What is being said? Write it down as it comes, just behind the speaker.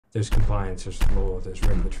there's compliance, there's law, there's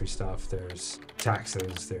regulatory stuff, there's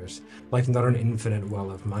taxes, there's like not an infinite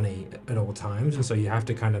well of money at all times. And so you have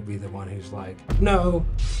to kind of be the one who's like, no,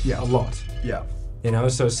 a lot. Yeah. You know,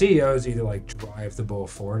 so CEOs either like drive the ball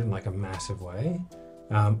forward in like a massive way,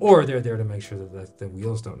 or they're there to make sure that the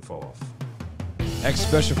wheels don't fall off.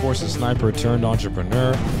 Ex-Special Forces sniper turned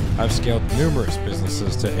entrepreneur. I've scaled numerous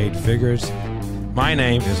businesses to 8 figures. My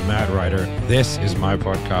name is Matt Ryder. This is my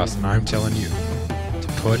podcast, and I'm telling you to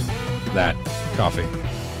put that coffee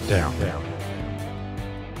down.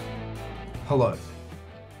 Hello.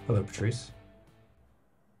 Hello, Patrice.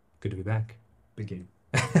 Good to be back. Begin.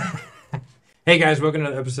 Hey guys, welcome to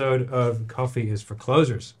another episode of Coffee is for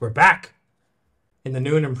Closers. We're back in the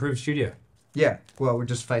new and improved studio. Yeah, well, we're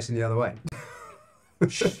just facing the other way.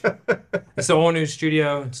 It's the all new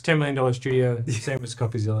studio. It's $10 million studio. Same as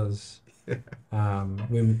Coffeezilla's.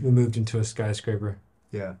 We moved into a skyscraper.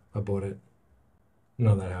 Yeah. I bought it.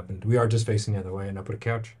 None of that happened. We are just facing the other way, and I put a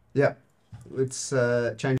couch. Yeah. It's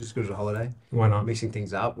change as good as a holiday. Why not? Mixing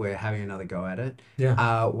things up. We're having another go at it.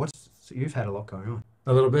 Yeah. You've had a lot going on.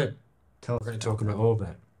 A little bit. Tell us. We're going to talk about all of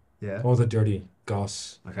that. Yeah. All the dirty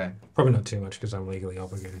goss. Okay. Probably not too much because I'm legally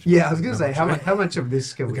obligated. Yeah, I was going to say, how much of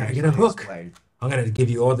this can we gotta get a hook. explain? I'm going to give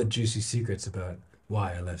you all the juicy secrets about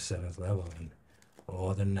why I left 7th level and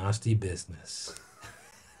all the nasty business.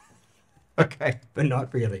 Okay. But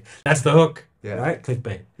not really. That's the hook. Yeah. Right?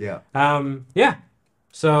 Clickbait. Yeah. Yeah.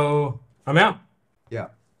 So I'm out. Yeah.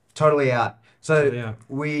 Totally out. So Yeah.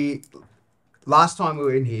 last time we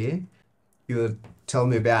were in here, you were telling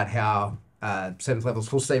me about how 7th level's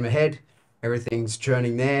full steam ahead. Everything's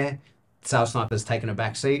churning there. Sales Sniper's taken a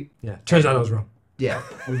back seat. Yeah. Turns out I was wrong. Yeah,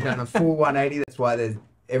 we've done a full 180. That's why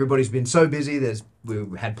everybody's been so busy.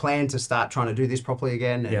 We had planned to start trying to do this properly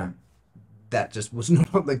again. And that just was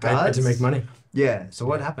not on the cards. I had to make money. Yeah. So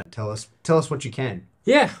what happened? Tell us what you can.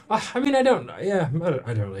 Yeah. I mean, I don't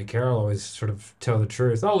really care. I'll always sort of tell the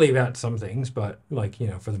truth. I'll leave out some things, but like,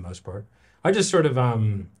 for the most part, I just sort of, I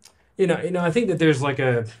think that there's like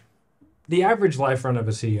the average life run of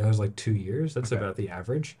a CEO is like 2 years. That's about the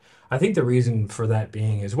average. I think the reason for that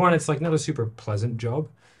being is, one, it's like not a super pleasant job,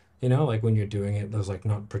 like when you're doing it, there's like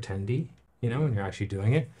not pretendy, when you're actually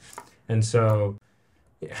doing it. And so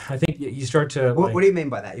I think you start to... What do you mean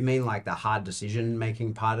by that? You mean like the hard decision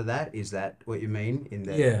making part of that? Is that what you mean in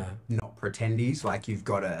the not pretendies? Like you've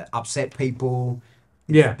got to upset people?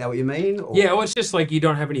 Is that what you mean? Or? Yeah, well, it's just like you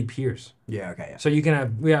don't have any peers. Yeah, okay. Yeah. So you can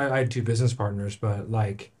have... I had 2 business partners, but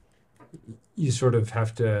like you sort of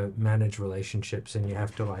have to manage relationships and you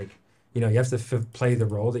have to like... you have to play the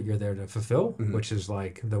role that you're there to fulfill, which is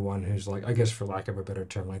like the one who's like, I guess for lack of a better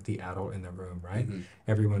term, like the adult in the room, right?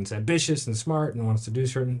 Everyone's ambitious and smart and wants to do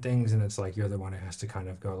certain things. And it's like, you're the one who has to kind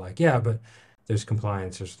of go like, yeah, but there's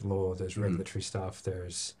compliance, there's law, there's regulatory stuff,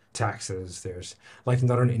 there's taxes, there's like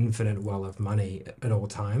not an infinite well of money at all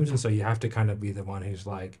times. And so you have to kind of be the one who's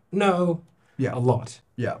like, no, a lot.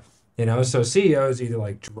 Yeah. So CEOs either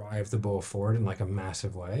like drive the ball forward in like a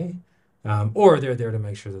massive way, or they're there to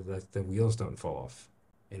make sure that the wheels don't fall off,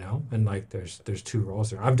 and like there's 2 roles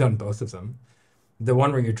there. I've done both of them. The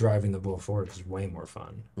one where you're driving the ball forward is way more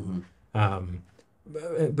fun.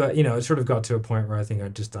 But it sort of got to a point where I think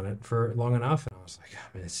I'd just done it for long enough, and I was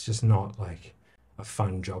like, it's just not like a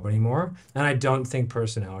fun job anymore. And I don't think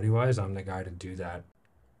personality wise I'm the guy to do that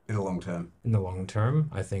in the long term.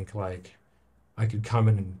 I think like I could come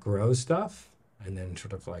in and grow stuff, and then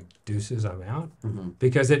sort of like deuces, I'm out.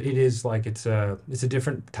 Because it is like it's a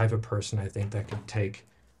different type of person, I think, that could take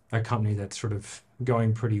a company that's sort of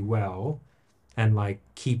going pretty well and like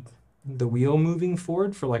keep the wheel moving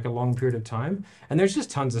forward for like a long period of time. And there's just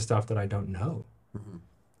tons of stuff that I don't know.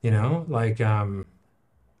 Like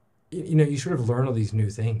you sort of learn all these new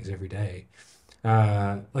things every day.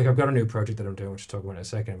 Like I've got a new project that I'm doing, which I'll talk about in a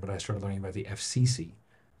second, but I started learning about the FCC,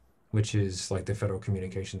 which is like the Federal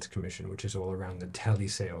Communications Commission, which is all around the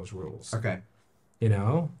telesales rules. Okay.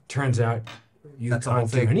 Turns out you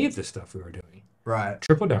can't do any of the stuff we were doing. Right.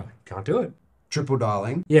 Triple dialing, can't do it. Triple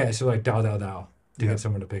dialing? Yeah, so like dial to get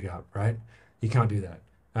someone to pick up, right? You can't do that.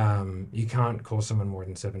 You can't call someone more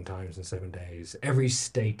than 7 times in 7 days. Every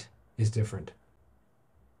state is different.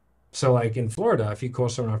 So like in Florida, if you call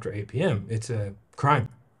someone after 8 p.m., it's a crime.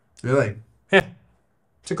 Really? Yeah,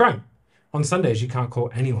 it's a crime. On Sundays, you can't call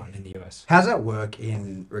anyone in the US. How's that work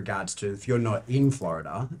in regards to if you're not in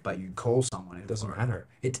Florida, but you call someone in Doesn't Florida?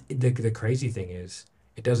 matter. The crazy thing is,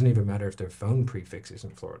 it doesn't even matter if their phone prefix is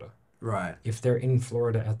in Florida. Right. If they're in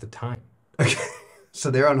Florida at the time. Okay.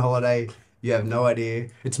 So they're on holiday. You have no idea.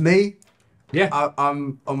 It's me. Yeah.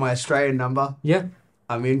 I'm on my Australian number. Yeah.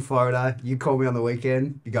 I'm in Florida. You call me on the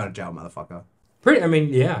weekend. You go to jail, motherfucker. Pretty, I mean,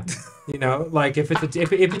 yeah. You know, like if it's a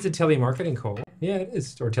telemarketing call, yeah, it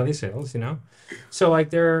is, or telesales, you know. So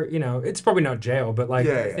like you know, it's probably not jail, but like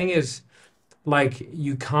the thing is, like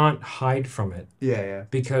you can't hide from it. Yeah.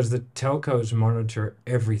 Because the telcos monitor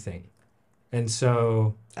everything, and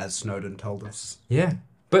so as Snowden told us. Yeah,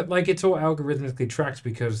 but like it's all algorithmically tracked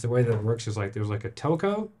because the way that it works is like there's like a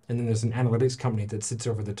telco, and then there's an analytics company that sits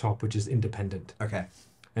over the top, which is independent. Okay.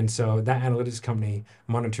 And so that analytics company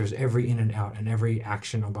monitors every in and out and every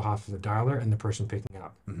action on behalf of the dialer and the person picking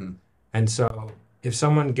up. Mm-hmm. And so if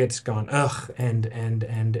someone gets gone,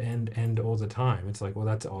 and all the time, it's like, well,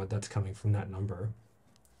 that's odd. That's coming from that number.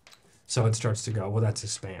 So it starts to go, well, that's a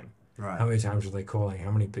spam. Right. How many times are they calling?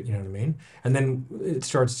 How many, you know what I mean? And then it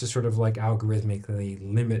starts to sort of like algorithmically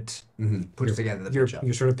limit puts together the picture.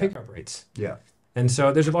 Your sort of pickup rates. Yeah. And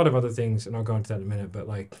so there's a lot of other things, and I'll go into that in a minute, but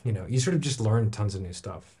like, you know, you sort of just learn tons of new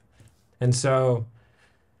stuff. And so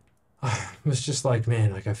it was just like,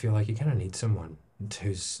 man, like I feel like you kind of need someone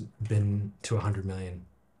who's been to 100 million.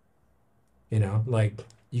 You know, like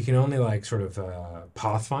you can only like sort of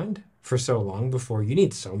pathfind for so long before you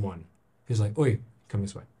need someone who's like, oi, come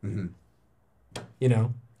this way. Mm-hmm. You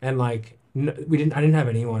know, and like I didn't have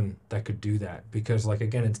anyone that could do that because like,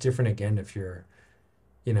 again, it's different again if you're,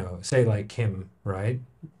 you know, say like Kim, right?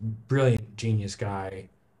 Brilliant, genius guy.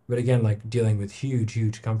 But again, like dealing with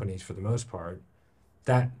huge companies for the most part,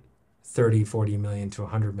 that 30, 40 million to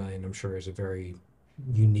 100 million, I'm sure is a very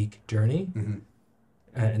unique journey. Mm-hmm.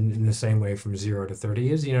 And in the same way from 0 to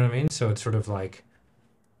 30 is, you know what I mean? So it's sort of like,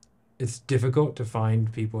 it's difficult to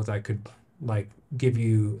find people that could like give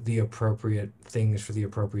you the appropriate things for the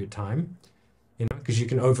appropriate time, you know, because you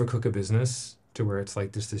can overcook a business to where it's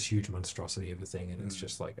like this huge monstrosity of a thing and it's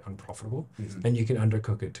just like unprofitable. Mm-hmm. And you can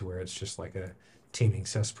undercook it to where it's just like a teeming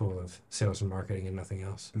cesspool of sales and marketing and nothing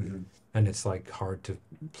else. Mm-hmm. And it's like hard to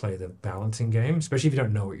play the balancing game, especially if you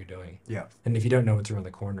don't know what you're doing. Yeah. And if you don't know what's around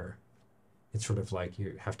the corner, it's sort of like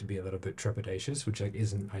you have to be a little bit trepidatious, which like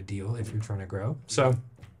isn't ideal if you're trying to grow. So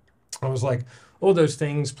I was like, all those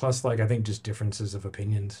things plus like I think just differences of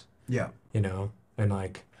opinions. Yeah. You know, and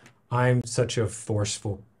like I'm such a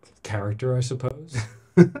forceful character, I suppose,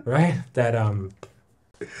 right? That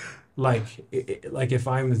like if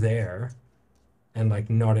I'm there and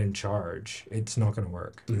like not in charge, it's not going to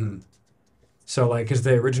work. Mm-hmm. So like, because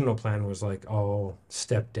the original plan was like, I'll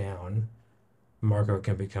step down, Marco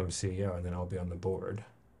can become CEO, and then I'll be on the board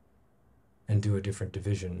and do a different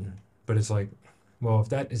division. But it's like, well, if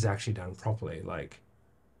that is actually done properly, like,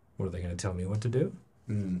 what are they going to tell me what to do?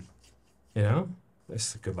 Mm. You know,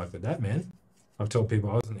 it's good luck with that, man. I've told people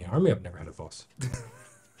I was in the army, I've never had a boss.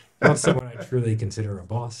 Not someone I truly consider a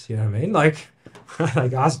boss, you know what I mean? Like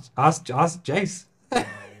ask Jace.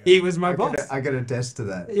 He was my boss. I can attest to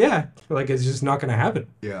that. Yeah, like it's just not going to happen.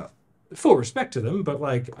 Yeah. Full respect to them, but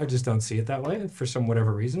like I just don't see it that way for some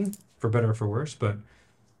whatever reason, for better or for worse. But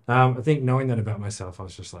I think knowing that about myself, I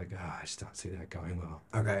was just like, I just don't see that going well.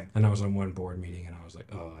 Okay. And I was on one board meeting and I was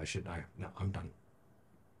like, no, I'm done.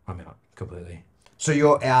 I'm out completely. So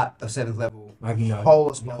you're out of 7th level. I've no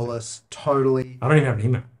Holus, totally. I don't even have an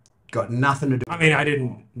email. Got nothing to do. I mean, I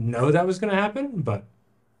didn't know that was going to happen, but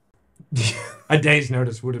a day's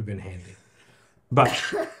notice would have been handy. But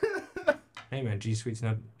hey, man, G Suite's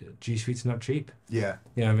not cheap. Yeah.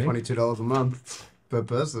 You know what I mean? $22 a month per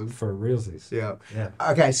person. For realsies. Yeah. Yeah.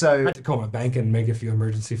 Okay, so I had to call my bank and make a few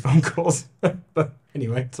emergency phone calls. But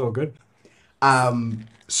anyway, it's all good.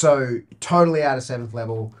 So totally out of 7th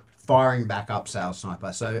level, firing back up Sales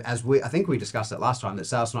Sniper. So I think we discussed it last time, that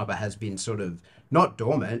Sales Sniper has been sort of not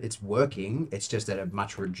dormant, it's working. It's just at a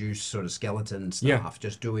much reduced sort of skeleton staff,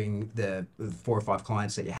 just doing the 4 or 5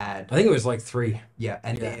 clients that you had. I think it was like 3. Yeah,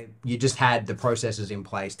 and you just had the processes in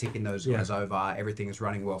place, ticking those guys over. Everything is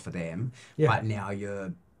running well for them. Yeah. But now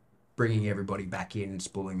you're bringing everybody back in,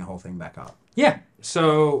 spooling the whole thing back up. Yeah.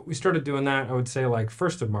 So we started doing that. I would say like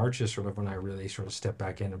 1st of March is sort of when I really sort of stepped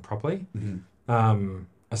back in and properly. Mm-hmm.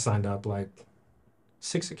 I signed up like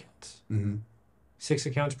 6 accounts. Mm-hmm. 6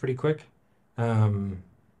 accounts pretty quick.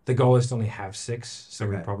 The goal is to only have 6, so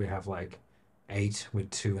we Okay. probably have like 8 with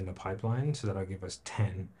 2 in the pipeline, so that'll give us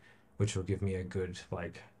 10, which will give me a good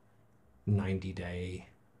like 90-day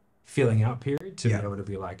filling out period to be able to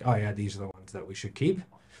be like, oh yeah, these are the ones that we should keep.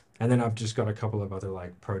 And then I've just got a couple of other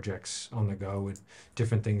like projects on the go with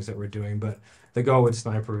different things that we're doing. But the goal with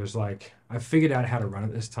Sniper is like, I figured out how to run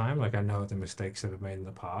it this time. Like I know the mistakes that I've made in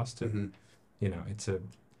the past. And, you know, it's a,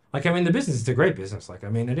 like, I mean, the business is a great business. Like, I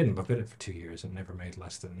mean, I didn't look at it for 2 years and never made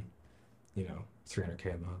less than, you know,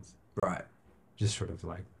 $300K a month. Right. Just sort of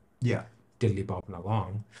like, Yeah. diddly bopping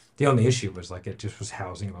along. The only issue was like it just was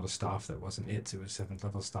housing a lot of staff that wasn't it. It was 7th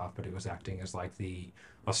level staff, but it was acting as like the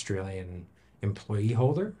Australian employee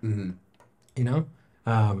holder. You know.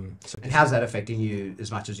 So And how's that affecting you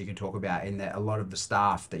as much as you can talk about, in that a lot of the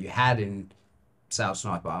staff that you had in Sales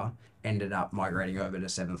Sniper ended up migrating over to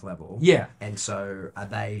 7th level? Yeah. And so are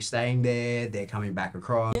they staying there? They're coming back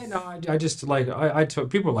across? Yeah, no, I just like, I took,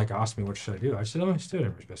 people like asked me, what should I do? I said, I'm just doing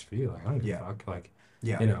whatever's best for you. Like, I don't give a fuck. Like,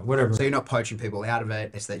 you know, whatever. So you're not poaching people out of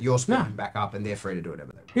it. It's that you're splitting back up and they're free to do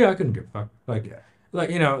whatever they want. Yeah, I couldn't give a fuck. Like,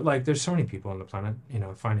 you know, like there's so many people on the planet, you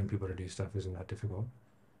know, finding people to do stuff isn't that difficult.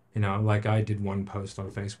 You know, like I did one post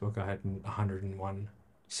on Facebook. I had 101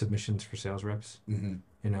 submissions for sales reps. You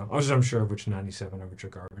know, I'm sure of which 97 of which are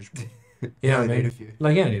garbage. You know what I mean? Need a few.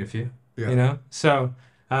 Like, yeah, I need a few. Yeah. You know? So,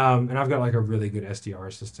 and I've got like a really good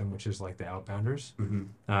SDR system, which is like the outbounders.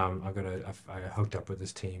 I hooked up with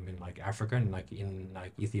this team in like Africa and like in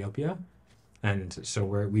like Ethiopia. And so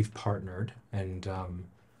we've partnered and,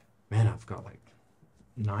 man, I've got like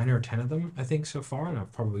 9 or 10 of them, I think, so far, and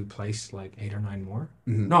I've probably placed like 8 or 9 more.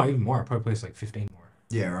 No, even more. I've probably placed like 15 more.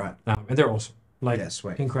 Yeah, right. And they're awesome. Like,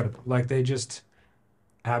 sweet. Incredible. Like, they just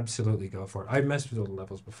absolutely go for it. I've messed with all the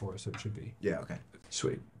levels before, so it should be okay.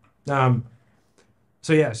 sweet.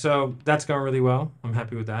 So that's going really well. I'm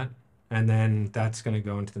happy with that. And then that's going to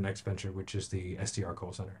go into the next venture, which is the SDR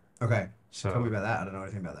call center. Okay. So tell me about that. I don't know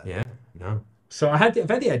anything about that. Yeah, no. So I've had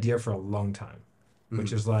the idea for a long time,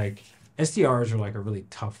 which is like, SDRs are like a really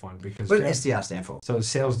tough one because... What does SDR stand for? So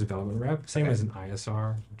sales development rep, same as an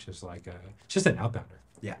ISR, which is like just an outbounder.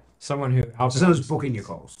 Yeah. Someone who outbounds. So someone's booking your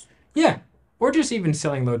calls. Yeah. Or just even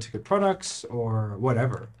selling low ticket products or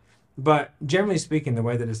whatever. But generally speaking, the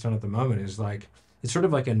way that it's done at the moment is like, it's sort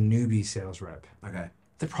of like a newbie sales rep. Okay.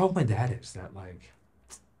 The problem with that is that like,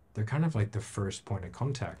 they're kind of like the first point of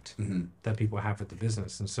contact that people have with the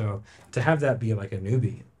business. And so to have that be like a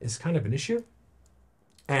newbie is kind of an issue.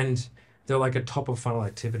 And they're like a top of funnel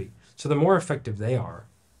activity. So the more effective they are,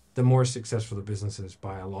 the more successful the business is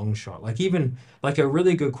by a long shot. Like even like a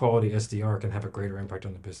really good quality SDR can have a greater impact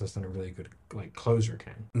on the business than a really good like closer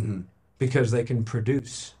can, because they can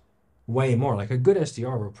produce way more. Like a good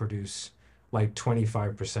SDR will produce like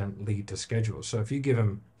 25% lead to schedule. So if you give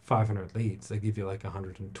them 500 leads, they give you like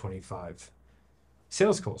 125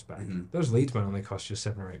 sales calls back. Those leads might only cost you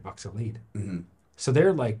 $7 or $8 a lead. So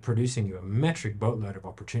they're like producing you a metric boatload of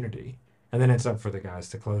opportunity, and then it's up for the guys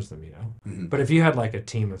to close them, you know? But if you had like a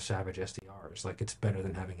team of savage SDRs, like it's better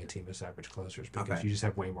than having a team of savage closers because you just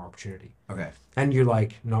have way more opportunity. And you're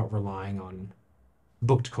like not relying on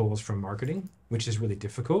booked calls from marketing, which is really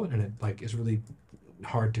difficult and it like is really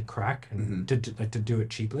hard to crack and to do it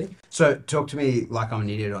cheaply. So talk to me like I'm an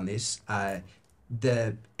idiot on this.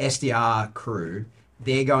 The SDR crew,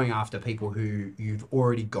 they're going after people who you've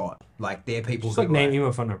already got. Like they're people just who like name,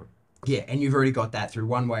 email, phone number. Yeah, and you've already got that through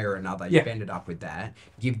one way or another. You've ended up with that.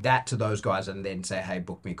 Give that to those guys and then say, hey,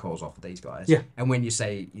 book me calls off of these guys. Yeah. And when you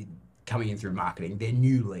say coming in through marketing, they're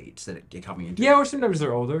new leads that you're coming into. Yeah, or sometimes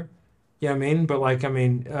they're older. Yeah, I mean, but like,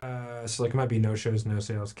 so like it might be no shows, no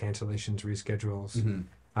sales, cancellations, reschedules,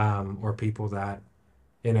 or people that,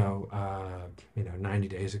 90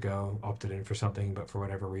 days ago opted in for something, but for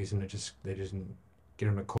whatever reason, they just didn't get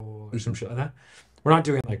on a call or some shit like that. We're not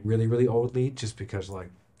doing like really, really old leads just because like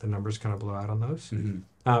the numbers kind of blow out on those. And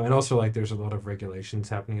also like there's a lot of regulations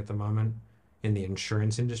happening at the moment in the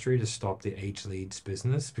insurance industry to stop the age leads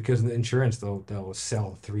business, because in the insurance they'll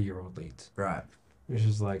sell 3-year-old leads. Right. Which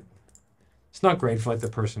is like, it's not great for like the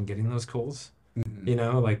person getting those calls.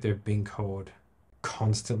 Like they're being called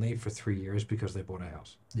constantly for 3 years because they bought a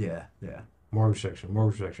house. Yeah. Mortgage section,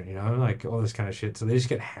 like all this kind of shit. So they just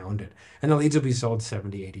get hounded. And the leads will be sold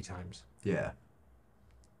 70, 80 times. Yeah.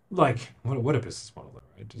 Like, what a business model, though,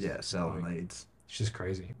 right? Just, selling leads. It's just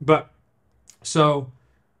crazy. But, so,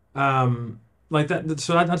 like that,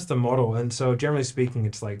 so that's the model. And so generally speaking,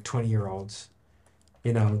 it's like 20-year-olds,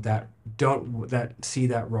 that see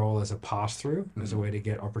that role as a pass-through, as a way to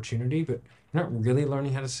get opportunity, but you're not really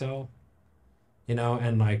learning how to sell,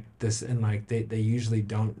 and like this, and like they usually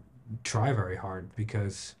don't try very hard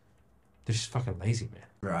because they're just fucking lazy, man.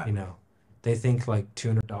 Right. They think like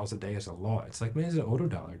 $200 a day is a lot. It's like, man, it's an auto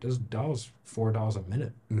dialer. It does dials $4 a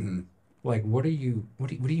minute. Like, what do you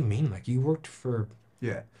mean? Like, you worked for...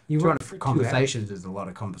 Yeah. You worked for conversations is a lot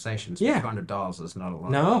of conversations. Yeah. $200 is not a lot.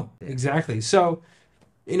 No, exactly. So,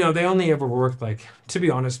 they only ever worked, like, to be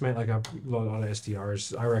honest, man, like a lot of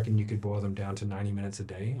SDRs, I reckon you could boil them down to 90 minutes a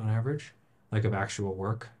day on average, like of actual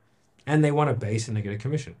work. And they want a base and they get a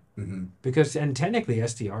commission. And technically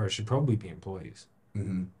SDRs should probably be employees.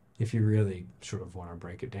 if you really sort of want to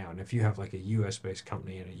break it down, if you have like a US based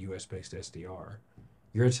company and a US based SDR,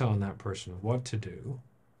 you're telling that person what to do,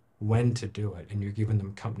 when to do it, and you're giving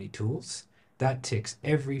them company tools. That ticks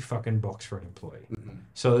every fucking box for an employee.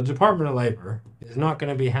 So the Department of Labor is not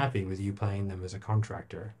going to be happy with you paying them as a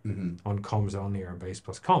contractor on comms only or base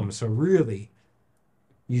plus comms. So really,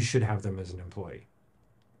 you should have them as an employee.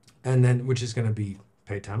 And then, which is going to be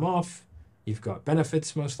paid time off. You've got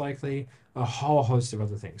benefits, most likely, a whole host of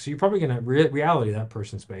other things. So you're probably going to, reality, that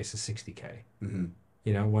person's base is 60K,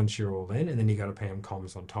 you know, once you're all in, and then you got to pay them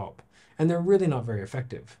comms on top. And they're really not very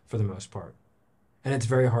effective for the most part. And it's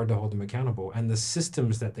very hard to hold them accountable. And the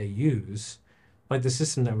systems that they use, like the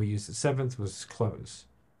system that we used at 7th was close.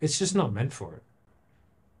 It's just not meant for it.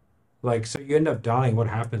 Like, so you end up dying. What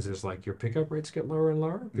happens is like your pickup rates get lower and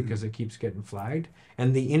lower because it keeps getting flagged.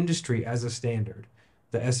 And the industry as a standard,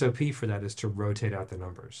 the SOP for that is to rotate out the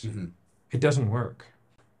numbers. It doesn't work.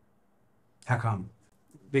 How come?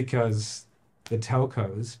 Because the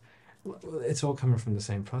telcos, it's all coming from the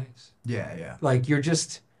same place. Yeah. Like you're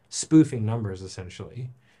just spoofing numbers essentially.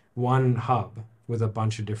 One hub with a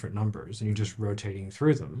bunch of different numbers and you're just rotating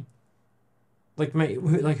through them. Like, mate,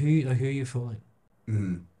 who are you fooling?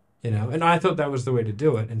 You know, and I thought that was the way to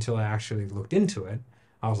do it until I actually looked into it.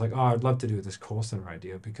 I was like, oh, I'd love to do this call center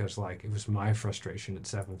idea because, like, it was my frustration at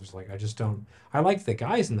 7th. It was like, I like the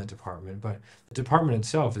guys in the department, but the department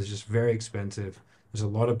itself is just very expensive. There's a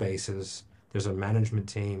lot of bases. There's a management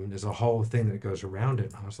team. There's a whole thing that goes around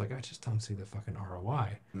it. And I was like, I just don't see the fucking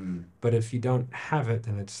ROI. But if you don't have it,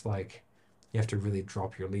 then it's like you have to really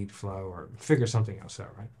drop your lead flow or figure something else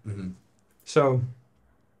out, right? So,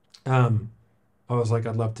 I was like,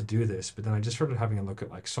 I'd love to do this, but then I just started having a look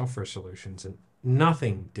at like software solutions and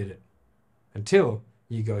nothing did it until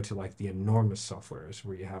you go to like the enormous softwares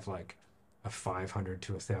where you have like a 500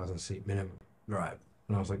 to 1,000 seat minimum. Right.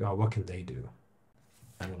 And I was like, oh, what can they do?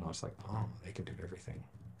 And then I was like, oh, they can do everything.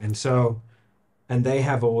 And so, and they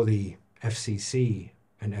have all the FCC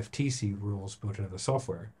and FTC rules built into the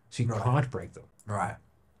software. So you can't break them. Right.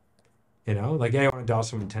 You know, like, yeah, you want to dial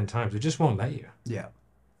someone 10 times. It just won't let you. Yeah.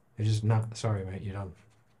 It's just not, sorry, mate, you're done.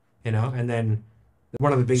 You know, and then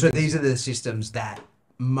one of the big So these are the systems that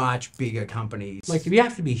much bigger companies... Like, you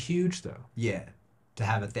have to be huge, though. Yeah. To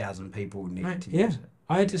have 1,000 people need to use it.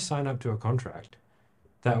 I had to sign up to a contract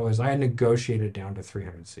that was, I had negotiated down to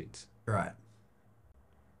 300 seats. Right.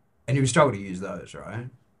 And you struggle to use those, right?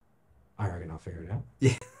 I reckon I'll figure it out.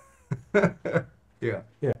 Yeah. Yeah.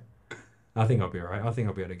 Yeah. I think I'll be all right. I think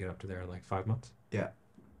I'll be able to get up to there in like 5 months. Yeah.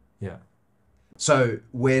 Yeah. So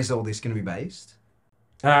where's all this going to be based?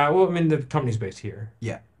 Well, I mean, the company's based here.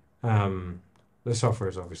 Yeah. The software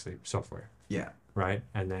is obviously software. Yeah. Right?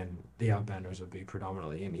 And then the outbounders would be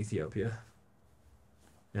predominantly in Ethiopia.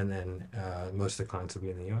 And then most of the clients will be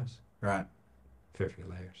in the US. Right. Fair few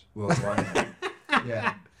layers. Worldwide.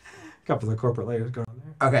 Yeah. A couple of corporate layers going on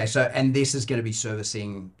there. Okay, so, and this is going to be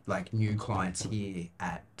servicing like new clients here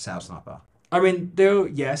at Sales Sniper. I mean,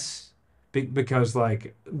 yes. Because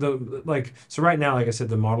like so right now, like I said,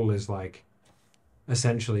 the model is like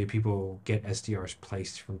essentially people get SDRs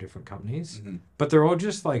placed from different companies, but they're all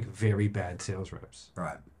just like very bad sales reps,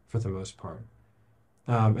 right? For the most part.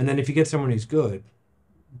 And then if you get someone who's good,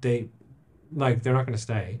 they're not going to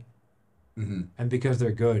stay, and because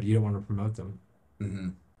they're good, you don't want to promote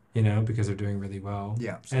them, you know, because they're doing really well.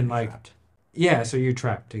 Yeah, so and like, trapped. Yeah, so you're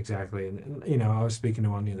trapped exactly. And you know, I was speaking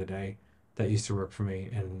to one the other day that used to work for me,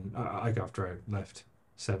 and like after I left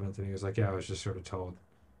 7th, and he was like, yeah, I was just sort of told,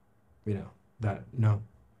 you know, that no.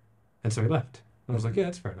 And so he left. And I was like, yeah,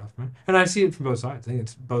 that's fair enough, man. And I see it from both sides. I think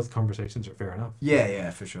it's both conversations are fair enough. Yeah,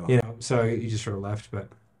 for sure. You know, so you just sort of left, but...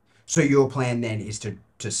 So your plan then is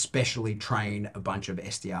to specially train a bunch of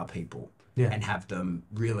SDR people and have them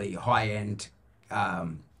really high-end,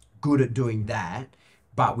 good at doing that,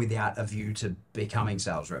 but without a view to becoming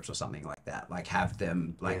sales reps or something like that. Like have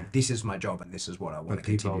them, this is my job and this is what I want to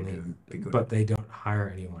continue to be good But at. they don't hire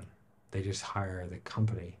anyone. They just hire the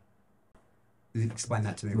company. Explain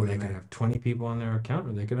that to me. Well, they could have 20 people on their account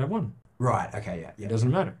or they could have one. Right, okay, yeah. It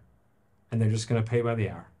doesn't matter. And they're just going to pay by the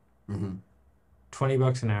hour.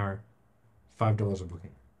 $20 an hour, $5 a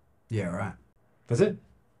booking. Yeah, right. That's it.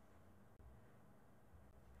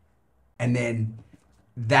 And then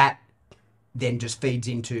that then just feeds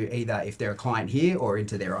into either if they're a client here or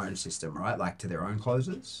into their own system, right? Like to their own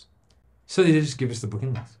closers. So they just give us the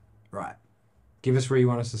booking list. Right. Give us where you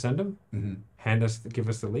want us to send them. Give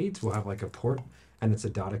us the leads. We'll have like a port, and it's a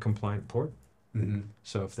data compliant port.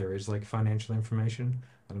 So if there is like financial information,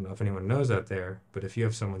 I don't know if anyone knows out there, but if you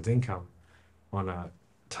have someone's income on a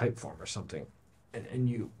type form or something, and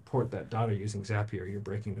you port that data using Zapier, you're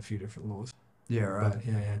breaking a few different laws. Yeah, right. But,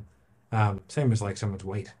 yeah. Same as like someone's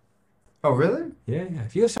weight. Oh, really? Yeah.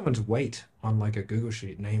 If you have someone's weight on like a Google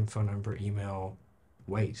sheet, name, phone number, email,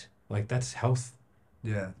 weight, like that's health.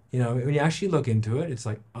 Yeah. You know, when you actually look into it, it's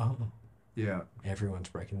like, oh, Yeah. everyone's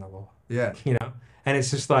breaking the law. Yeah. You know, and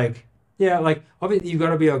it's just like, yeah, like obviously you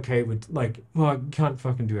got to be okay with like, well, you can't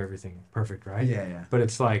fucking do everything perfect, right? Yeah, yeah. But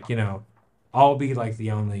it's like, you know, I'll be like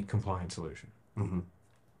the only compliant solution. Mm-hmm.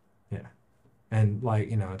 Yeah. And like,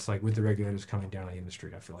 you know, it's like with the regulators coming down on the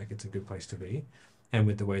industry, I feel like it's a good place to be. And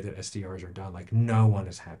with the way that SDRs are done, like no one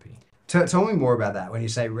is happy. Tell me more about that. When you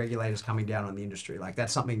say regulators coming down on the industry, like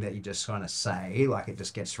that's something that you just kind of say, like it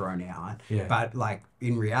just gets thrown out. Yeah. But like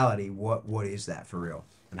in reality, what is that for real?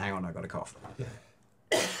 And hang on, I got a cough.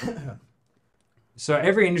 So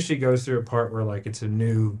every industry goes through a part where like it's a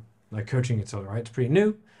new, like coaching itself, right? It's pretty new. I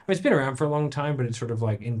mean, it's been around for a long time, but it's sort of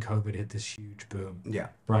like in COVID hit this huge boom. Yeah.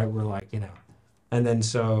 Right? We're like, you know, and then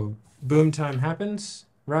so boom time happens,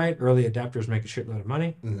 right? Early adapters make a shitload of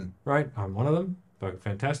money, right? I'm one of them. Fucking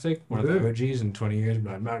fantastic. One of the OGs in 20 years,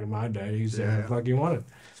 but back in my day, you said, fuck you wanted.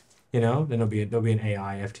 You know, then there'll be an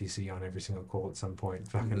AI FTC on every single call at some point,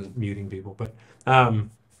 fucking muting people. But,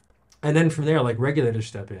 and then from there, like regulators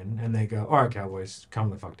step in and they go, all right, cowboys,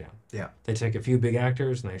 calm the fuck down. Yeah. They take a few big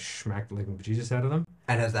actors and they smack the living bejesus out of them.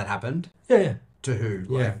 And has that happened? Yeah. To who?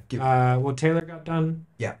 Yeah. Well, Taylor got done.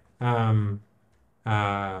 Yeah. And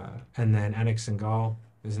then Annex and Gall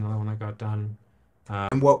is another one that got done.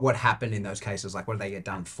 And what happened in those cases? Like, what did they get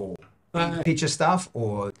done for? Picture stuff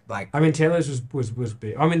or like? I mean, Taylor's was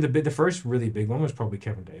big. I mean, the first really big one was probably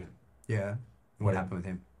Kevin David. Yeah. What happened with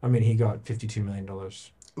him? I mean, he got $52 million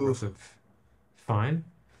worth of fine.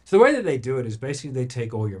 So the way that they do it is basically they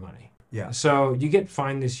take all your money. Yeah. So you get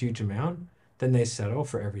fined this huge amount, then they settle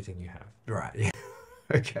for everything you have. Right. Yeah.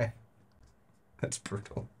 Okay. That's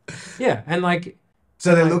brutal. Yeah, and like.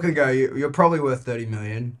 So they look and go, you're probably worth 30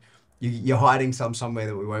 million. You're hiding somewhere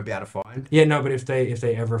that we won't be able to find. Yeah, no, but if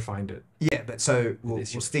they ever find it. Yeah, but so we'll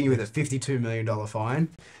sting you with a $52 million fine.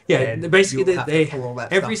 Yeah, basically they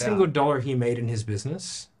every single out. dollar he made in his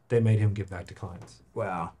business, they made him give back to clients.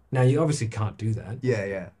 Wow. Now you obviously can't do that. Yeah,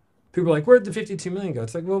 yeah. People are like, where'd the 52 million go?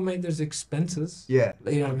 It's like, well, mate, there's expenses. Yeah.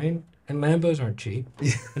 You know what I mean? And Lambos aren't cheap.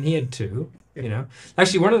 Yeah. And he had two. You know,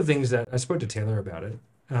 actually, one of the things that I spoke to Taylor about it.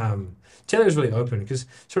 Taylor's really open because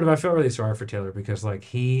sort of I felt really sorry for Taylor because like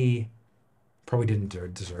he probably didn't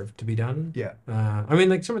deserve to be done. Yeah. I mean,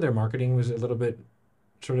 like some of their marketing was a little bit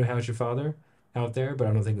sort of how's your father out there, but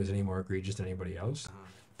I don't think it was any more egregious than anybody else.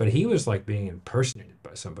 But he was like being impersonated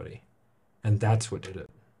by somebody, and that's what did it.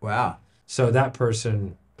 Wow. So that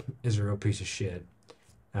person is a real piece of shit.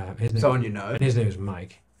 Someone you know. And his name is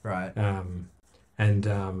Mike. Right.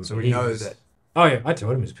 So we know that. Oh yeah, I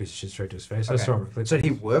told him he's a piece of shit straight to his face. Okay. I saw him. So did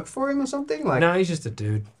he work for him or something? Like. No, he's just a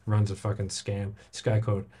dude. Runs a fucking scam. This guy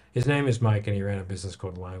called. His name is Mike, and he ran a business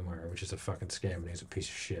called LimeWire, which is a fucking scam, and he's a piece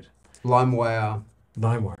of shit. LimeWire.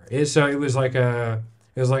 So it was like a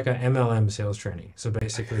MLM sales training. So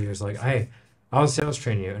basically, he was like, "Hey, I'll sales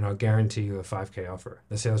train you, and I'll guarantee you a 5K offer.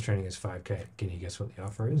 The sales training is 5K. Can you guess what the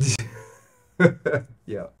offer is?"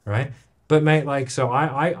 Yeah. Right. But mate, like, so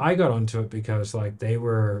I got onto it because like they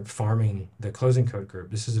were farming the closing code group.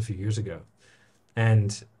 This is a few years ago,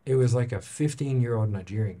 and it was like a 15-year-old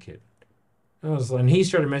Nigerian kid. And he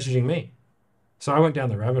started messaging me, so I went down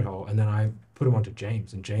the rabbit hole, and then I put him onto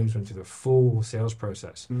James, and James went through the full sales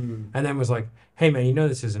process, and then was like, "Hey man, you know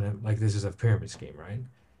this isn't like this is a pyramid scheme, right?"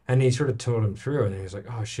 And he sort of told him through, and he was like,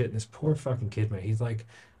 "Oh shit!" And this poor fucking kid, man, he's like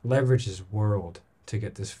leveraged his world to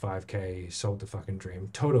get this 5K, sold the fucking dream.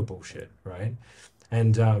 Total bullshit, right?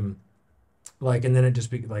 And like, and then it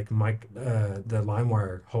just be like Mike, the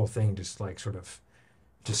LimeWire whole thing just like sort of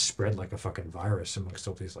just spread like a fucking virus amongst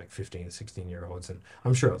all these like 15, 16-year-olds, and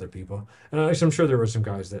I'm sure other people. And I'm sure there were some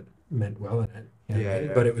guys that meant well in it, you know,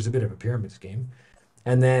 yeah. But it was a bit of a pyramid scheme.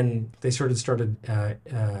 And then they started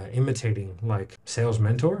imitating like Sales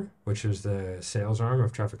Mentor, which is the sales arm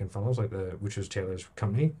of Traffic and Funnels, which was Taylor's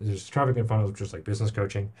company. There's Traffic and Funnels, which is like business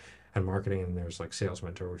coaching and marketing, and there's like Sales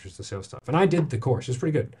Mentor, which is the sales stuff. And I did the course; it's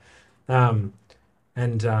pretty good. And me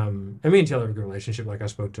and Taylor have a good relationship. Like I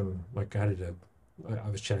spoke to him, like I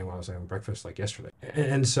was chatting while I was having breakfast like yesterday,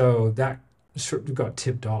 and so that sort of got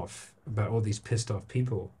tipped off about all these pissed off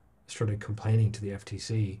people started complaining to the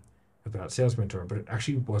FTC about Sales Mentor, but it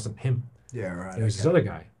actually wasn't him. Yeah, right. It was this other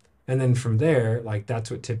guy. And then from there, like that's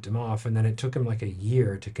what tipped him off. And then it took him like a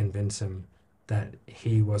year to convince him that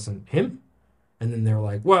he wasn't him. And then they were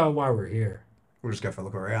like, well, while we're here, we'll just go for a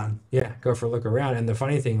look around. Yeah, go for a look around. And the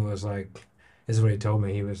funny thing was like, this is what he told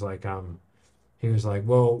me. He was like, he was like,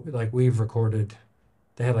 well, like we've recorded,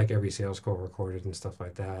 they had like every sales call recorded and stuff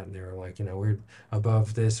like that. And they were like, you know, we're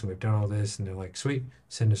above this and we've done all this. And they're like, sweet,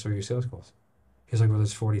 send us all your sales calls. He's like, well,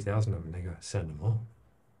 there's 40,000 of them. And they go, send them all.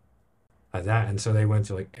 Like that. And so they went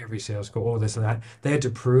to like every sales call, all this and that. They had to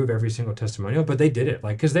prove every single testimonial, but they did it.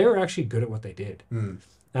 Like, because they were actually good at what they did.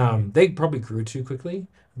 They probably grew too quickly,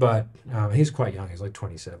 but he's quite young. He's like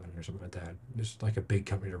 27 or something like that. Just like a big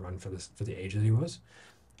company to run for the age that he was.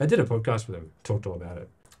 I did a podcast with him, talked all about it.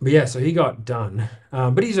 But yeah, so he got done.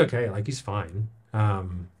 But he's okay. Like, he's fine.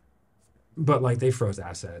 But like, they froze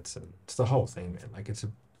assets and it's the whole thing, man. Like, it's a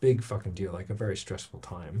big fucking deal, like a very stressful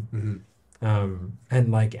time.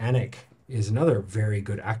 And like, Anik is another very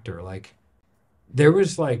good actor. Like, there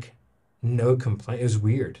was like no complaint. It was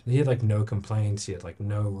weird. He had like no complaints. He had like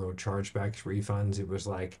no real chargebacks, refunds. It was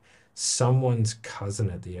like someone's cousin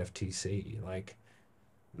at the FTC, like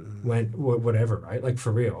went whatever, right? Like,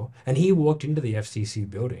 for real. And he walked into the FTC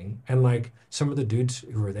building and like some of the dudes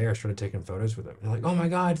who were there started taking photos with him. They're like, oh my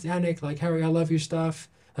God, it's Anik, like, Harry, I love your stuff.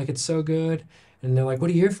 Like, it's so good. And they're like, what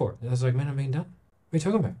are you here for? And I was like, man, I'm being done. What are you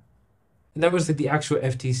talking about? And that was like the actual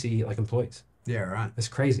FTC like employees. Yeah, right. It's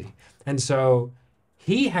crazy. And so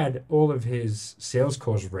he had all of his sales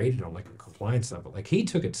calls rated on like a compliance level. Like, he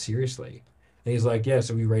took it seriously. And he's like, yeah,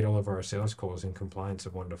 so we rate all of our sales calls in compliance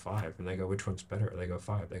of 1 to 5. And they go, which one's better? They go,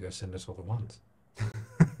 5. They go, send us all the ones.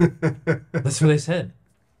 That's what they said.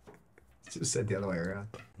 Just said the other way around.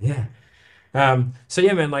 Yeah. So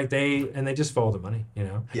yeah, man, like they just follow the money, you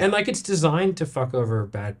know? Yeah. And like, it's designed to fuck over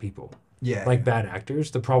bad people. Yeah. Like bad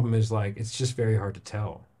actors. The problem is like, it's just very hard to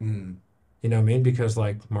tell. You know what I mean? Because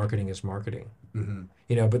like, marketing is marketing.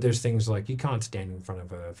 You know, but there's things like you can't stand in front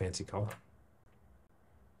of a fancy car.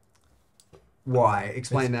 Why?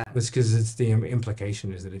 Explain that. It's because it's the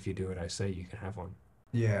implication is that if you do what I say, you can have one.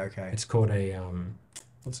 Yeah, okay. It's called a,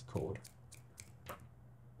 what's it called?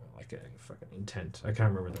 Like a fucking intent. I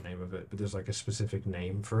can't remember the name of it, but there's like a specific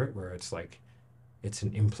name for it where it's like, it's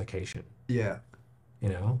an implication. Yeah. You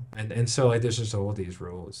know? And so like, there's just all these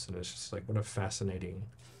rules and it's just like, what a fascinating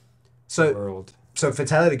world. So for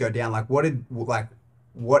Taylor to go down, like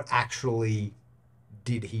what actually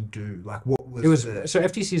did he do? Like, what was so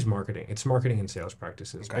FTC's marketing. It's marketing and sales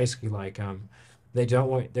practices. Okay. Basically, like they don't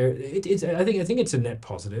want it's I think it's a net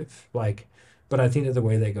positive. Like, but I think that the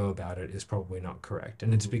way they go about it is probably not correct,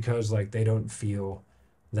 and it's because like they don't feel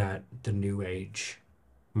that the new age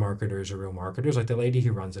marketers are real marketers. Like the lady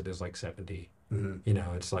who runs it is like 70. You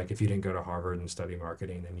know, it's like if you didn't go to Harvard and study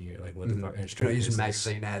marketing, then you like what the fuck? You're not using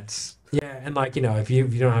magazine ads. Yeah, and like, you know, if you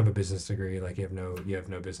don't have a business degree, like you have no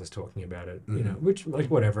business talking about it. You know, which like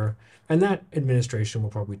whatever. And that administration will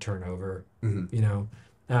probably turn over. You know,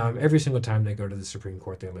 every single time they go to the Supreme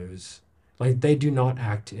Court, they lose. Like they do not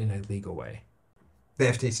act in a legal way. The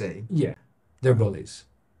FTC. Yeah, they're bullies.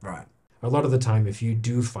 Right. A lot of the time, if you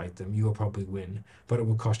do fight them, you will probably win, but it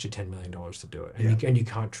will cost you $10 million to do it, and you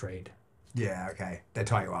can't trade. Yeah, okay. They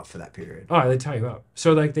tie you up for that period. Oh, they tie you up.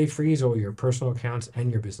 So like they freeze all your personal accounts and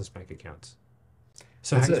your business bank accounts.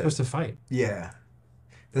 So how are you supposed to fight? Yeah.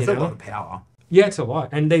 There's a lot of power. Yeah, it's a lot.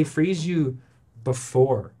 And they freeze you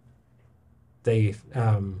before they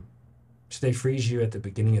freeze you at the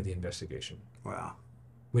beginning of the investigation. Wow.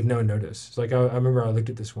 With no notice. It's like I remember I looked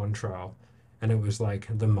at this one trial and it was like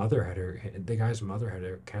the guy's mother had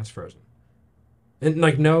her accounts frozen. And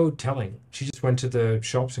like no telling. She just went to the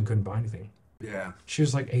shops and couldn't buy anything. Yeah. She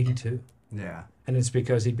was like 82. Yeah. And it's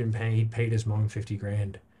because he'd paid his mom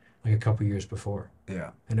 $50,000 like a couple years before.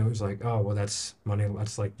 Yeah. And it was like, oh well, that's money.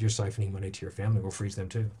 That's like you're siphoning money to your family. We'll freeze them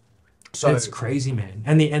too. So and it's crazy, man.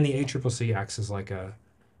 And the ACCC acts as like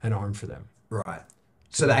an arm for them. Right.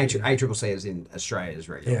 So the ACCC is in Australia's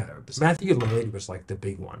regulator. Yeah. Matthew Lloyd was like the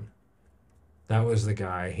big one. That was the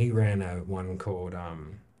guy. He ran one called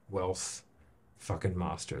Wealth fucking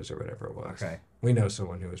Masters or whatever it was. Okay. We know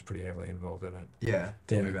someone who was pretty heavily involved in it. Yeah.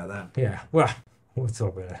 Tell me about that. Yeah. Well, what's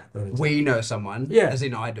up with that? We know someone. Yeah. As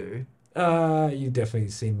in I do. You've definitely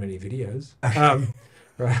seen many videos.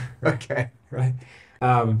 Right. Okay. Right.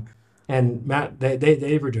 And Matt,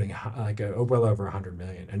 they were doing well over 100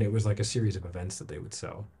 million, and it was like a series of events that they would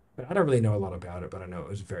sell. But I don't really know a lot about it, but I know it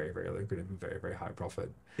was very, very lucrative and very, very high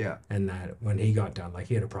profit. Yeah. And that when he got done, like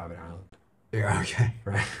he had a private island. Yeah. Okay.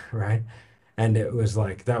 Right. And it was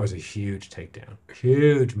like, that was a huge takedown.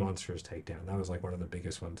 Huge, monstrous takedown. That was like one of the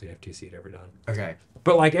biggest ones the FTC had ever done. Okay.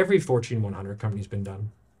 But like every Fortune 100 company's been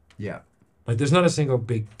done. Yeah. Like there's not a single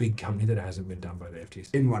big company that hasn't been done by the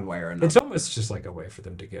FTC. In one way or another. It's almost just like a way for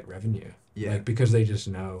them to get revenue. Yeah. Like because they just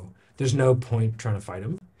know there's no point trying to fight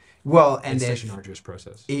them. Well, and it's such an arduous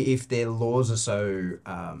process. If their laws are so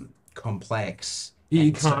complex, You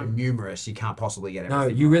and so can't. numerous, you can't possibly get No,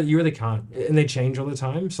 everything. you really can't, and they change all the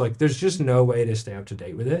time. So like, there's just no way to stay up to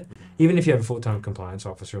date with it. Even if you have a full-time compliance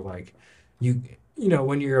officer, like you know,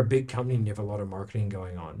 when you're a big company and you have a lot of marketing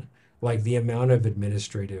going on, like the amount of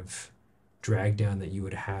administrative drag down that you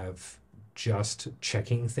would have just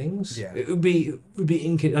checking things, Yeah. it would be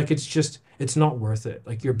like it's not worth it.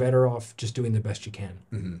 Like you're better off just doing the best you can.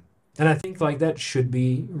 Mm-hmm. And I think like that should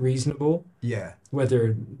be reasonable, Yeah.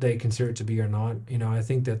 whether they consider it to be or not. You know, I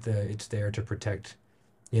think that it's there to protect,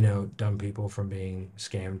 you know, dumb people from being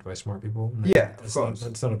scammed by smart people. And Yeah, of that's course.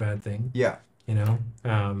 that's not a bad thing, Yeah. you know.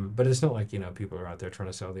 But it's not like, you know, people are out there trying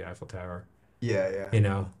to sell the Eiffel Tower, Yeah. Yeah. you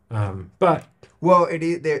know. But Well, it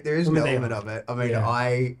is there is I an mean, they element are. of it. I mean,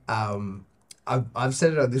 Yeah. I've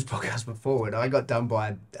said it on this podcast before. When I got done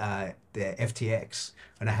by the FTX,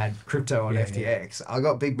 when I had crypto on Yeah, FTX, I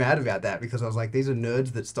got big mad about that because I was like, these are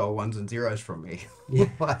nerds that stole ones and zeros from me. Yeah.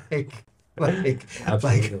 like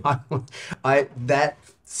Absolutely. I that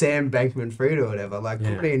Sam Bankman-Fried or whatever, like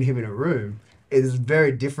Yeah. put me and him in a room. It's a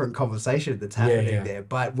very different conversation that's happening yeah. there.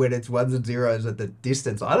 But when it's ones and zeros at the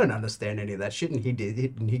distance, I don't understand any of that shit, and he did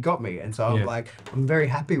it, and he got me. And so I'm Yeah. like, I'm very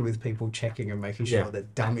happy with people checking and making sure Yeah.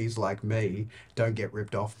 that dummies like me don't get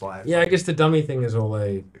ripped off by it. yeah, I guess the dummy thing is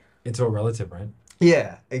it's all relative, right?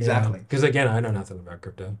 Yeah, exactly. Because again, I know nothing about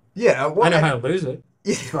crypto. Yeah, I know how to lose it.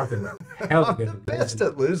 Yeah. Fucking hell I'm good the at best losing.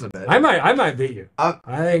 at losing it. I might beat you. I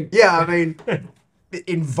think. yeah, I mean,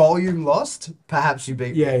 in volume lost, perhaps you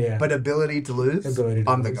beat me. Yeah. But ability to lose, Ability to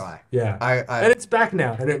I'm the lose. guy. Yeah. I And it's back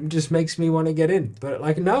now, and it just makes me want to get in. But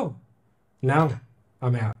like, no,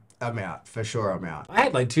 I'm out. I'm out for sure. I'm out. I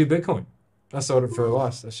had like 2 Bitcoin. I sold it for a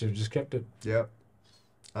loss. I should have just kept it. Yep.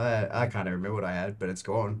 I can't even remember what I had, but it's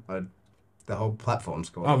gone. The whole platform's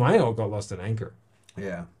gone. Oh, mine all got lost in Anchor.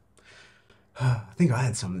 Yeah. I think I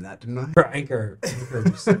had some of that, didn't I? For Anchor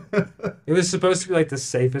was, it was supposed to be like the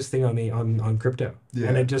safest thing on crypto. Yeah.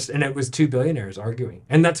 And it was 2 billionaires arguing,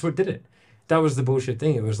 and that's what did it. That was the bullshit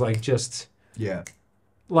thing. It was like just Yeah.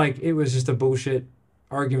 like it was just a bullshit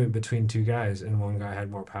argument between 2 guys, and one guy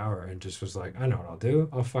had more power and just was like, I know what I'll do.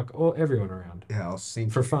 I'll fuck everyone around Yeah, I'll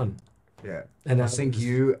sink for you. fun. Yeah. And I'll that sink was-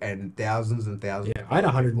 you and thousands and thousands. Yeah, I had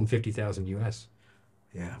 150,000 US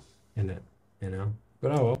Yeah. in it, you know.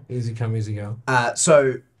 But oh well, easy come, easy go.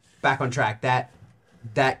 So back on track,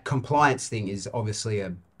 that compliance thing is obviously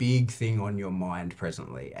a big thing on your mind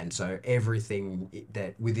presently, and so everything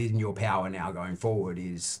that within your power now going forward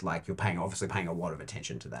is like you're obviously paying a lot of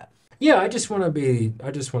attention to that. Yeah, I just want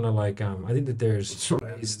to like I think that there's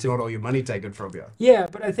ways It's to not all your money taken from you. Yeah,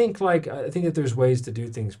 but I think that there's ways to do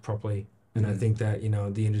things properly, and I think that, you know,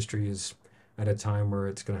 the industry is at a time where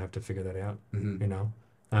it's going to have to figure that out, Mm-hmm. you know.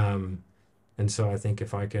 And so I think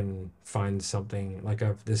if I can find something like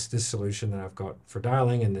this solution that I've got for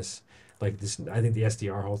dialing and this, I think the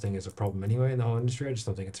SDR whole thing is a problem anyway in the whole industry. I just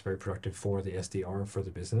don't think it's very productive for the SDR for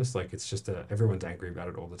the business. Like it's just everyone's angry about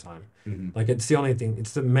it all the time. Mm-hmm. Like it's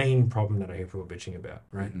the main problem that I hear people bitching about,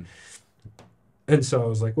 right? Mhm. And so I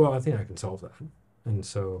was like, well, I think I can solve that. And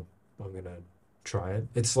so I'm going to try it.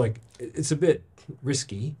 It's like, it's a bit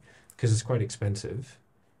risky because it's quite expensive.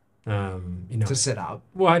 You know, To set up.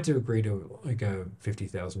 well, I had to agree to like a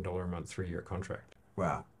 $50,000 a month 3-year contract,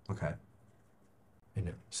 Wow. Okay. you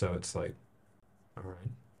know, so it's like, all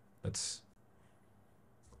right, that's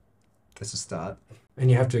That's a start.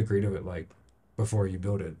 and you have to agree to it like before you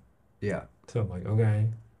build it. Yeah. So I'm like, okay.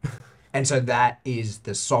 And so that is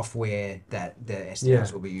the software that the SDRs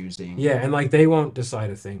Yeah. will be using. Yeah. And like, they won't decide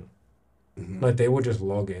a thing. Mhm. Like they will just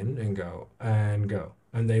log in and go.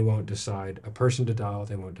 And they won't decide a person to dial.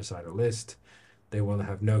 They won't decide a list. They will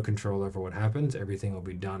have no control over what happens. Everything will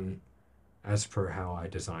be done as per how I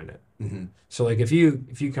design it. Mhm. So like if you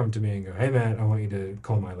come to me and go, hey Matt, I want you to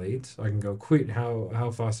call my leads, I can go, quit.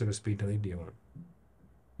 How fast of a speed to lead do you want?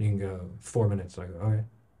 You can go 4 minutes. I go, okay.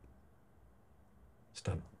 It's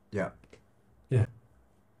done. Yeah. Yeah.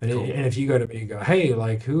 And, Cool. and if you go to me and go, hey,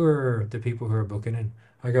 like who are the people who are booking in?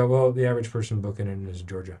 I go, well, the average person booking in is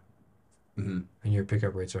Georgia. Mhm. And your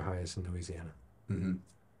pickup rates are highest in Louisiana. Mhm.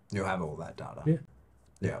 You'll have all that data. Yeah.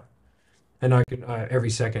 Yeah. And I can every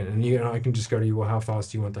second, and I can just go to you. Well, how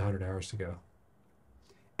fast do you want the 100 hours to go?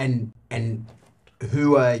 And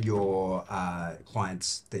who are your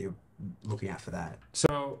clients that you're looking at for that?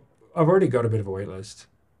 So I've already got a bit of a wait list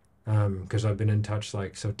because I've been in touch.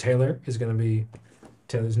 Like, so Taylor is going to be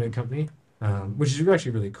Taylor's new company, which is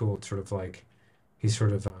actually really cool. It's sort of like he's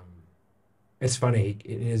sort of it's funny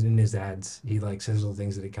in his ads. He like says little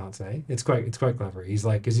things that he can't say. It's quite clever. He's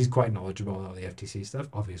like, because he's quite knowledgeable on all the FTC stuff,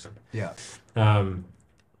 obviously. Yeah. And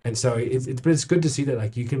so it's good to see that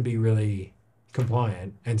like you can be really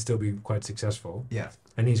compliant and still be quite successful. Yeah.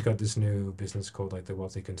 And he's got this new business called like the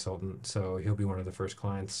Wealthy Consultant. So he'll be one of the first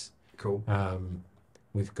clients. Cool. And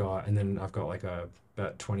then I've got like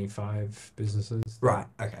about 25 businesses. Right.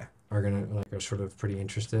 Okay. Are sort of pretty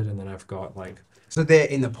interested. And then I've got like, so they're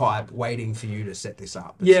in the pipe waiting for you to set this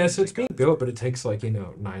up. Yeah. So it's being built, but it takes like,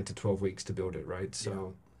 9 to 12 weeks to build it. Right.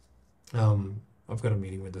 So, I've got a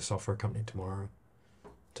meeting with the software company tomorrow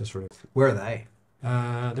to sort of. Where are they?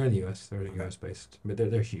 They're in the US. They're US based, but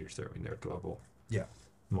they're huge. They're global. Yeah.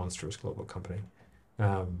 Monstrous global company.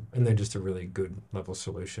 And they're just a really good level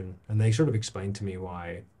solution. And they sort of explained to me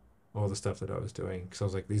why all the stuff that I was doing, because I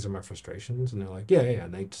was like, these are my frustrations. And they're like, yeah.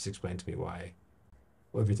 And they just explained to me why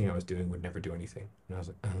everything I was doing would never do anything. And I was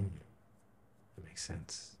like, that makes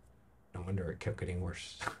sense. No wonder it kept getting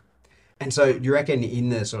worse. And so you reckon in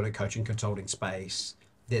the sort of coaching consulting space,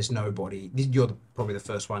 there's nobody, you're probably the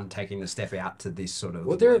first one taking the step out to this sort of.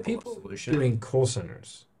 Well, there are people solution. doing call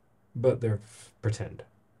centers, but they're pretend.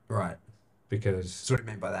 Right. Because. So what do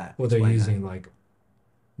you mean by that? Well, they're using like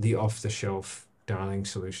the off-the-shelf dialing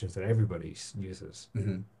solutions that everybody uses.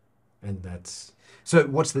 Mm-hmm. And that's. So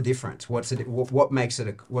what's the difference? What makes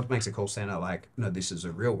a call center like, no, this is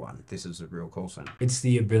a real one. This is a real call center. It's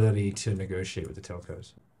the ability to negotiate with the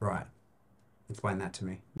telcos. Right. Explain that to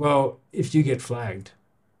me. Well, if you get flagged,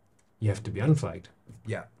 you have to be unflagged.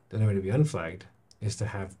 Yeah. The only way to be unflagged is to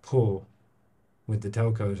have pull with the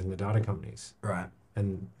telcos and the data companies. Right.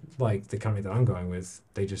 And like the company that I'm going with,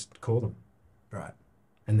 they just call them. Right.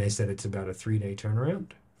 And they said it's about a 3-day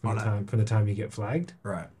turnaround from the time you get flagged.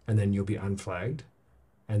 Right. And then you'll be unflagged.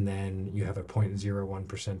 And then you have a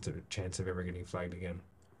 0.01% of chance of ever getting flagged again.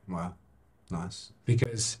 Wow. Nice.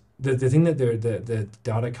 Because the thing that the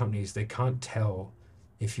data companies, they can't tell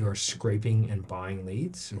if you're scraping and buying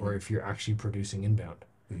leads or if you're actually producing inbound.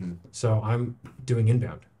 Mm-hmm. So I'm doing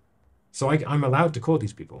inbound. So I'm allowed to call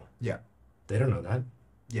these people. Yeah. They don't know that.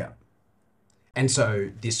 Yeah. And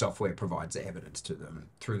so this software provides the evidence to them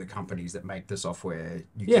through the companies that make the software.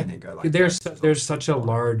 You can then go like, there's such a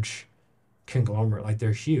large conglomerate, like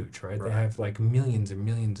they're huge, right? They have like millions and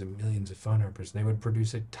millions and millions of phone numbers. And they would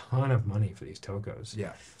produce a ton of money for these telcos.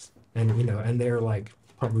 Yeah. And and they're like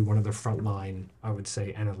probably one of the frontline, I would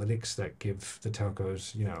say, analytics that give the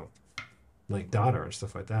telcos, like data and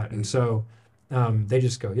stuff like that. Mm-hmm. And so they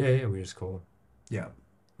just go, yeah, we just call them. Yeah.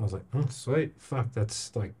 I was like, oh, sweet. Fuck,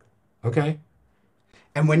 that's like, okay.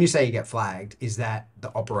 And when you say you get flagged, is that the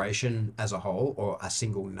operation as a whole or a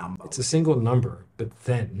single number? It's a single number, but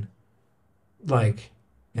then, like,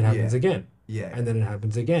 it happens again. Yeah. And then it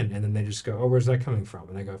happens again. And then they just go, oh, where's that coming from?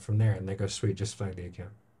 And they go from there. And they go, sweet, just flag the account.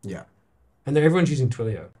 Yeah. And everyone's using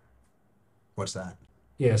Twilio. What's that?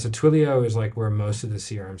 Yeah, so Twilio is like where most of the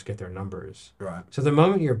CRMs get their numbers. Right. So the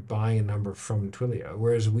moment you're buying a number from Twilio,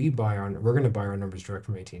 whereas we're going to buy our numbers direct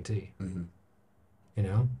from AT&T.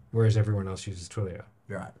 Mm-hmm. Whereas everyone else uses Twilio.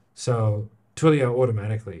 Right. So Twilio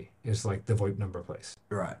automatically is like the VoIP number place.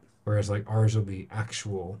 Right. Whereas like ours will be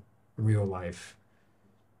actual, real life,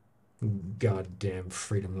 goddamn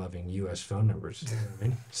freedom-loving U.S. phone numbers. You know what I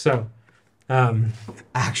mean? So.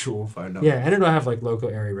 Actual phone number. Yeah, and it'll have like local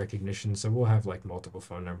area recognition, so we'll have like multiple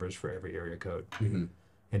phone numbers for every area code. Mm-hmm.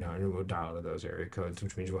 And we'll dial to those area codes,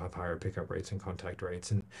 which means we'll have higher pickup rates and contact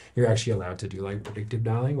rates. And you're actually allowed to do like predictive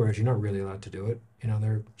dialing, whereas you're not really allowed to do it in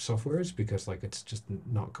other softwares because like it's just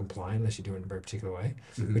not compliant unless you do it in a very particular way,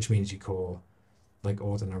 which means you call like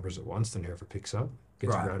all the numbers at once, then whoever picks up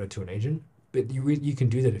gets routed to an agent. But you can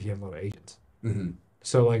do that if you have a lot of agents. Mm-hmm.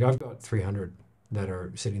 So like I've got 300 that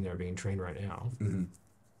are sitting there being trained right now. Mm-hmm.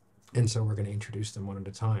 And so we're going to introduce them one at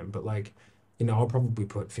a time. But like, I'll probably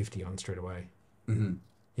put 50 on straight away, and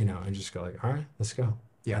just go like, all right, let's go.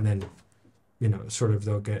 Yeah. And then, sort of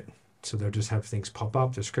they'll just have things pop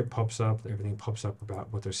up. The script pops up, everything pops up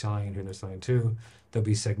about what they're selling and who they're selling to. They'll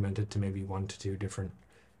be segmented to maybe 1 to 2 different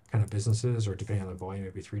kind of businesses, or depending on the volume,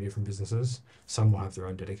 maybe 3 different businesses. Some will have their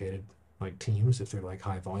own dedicated like teams if they're like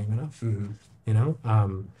high volume enough,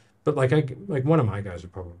 But like one of my guys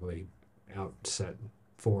would probably outset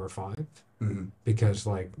 4 or 5 because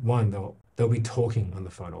like one they'll be talking on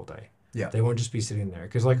the phone all day. Yeah, they won't just be sitting there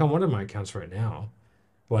because like on one of my accounts right now,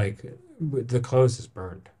 like the close is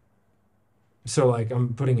burned. So like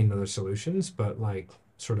I'm putting in other solutions, but like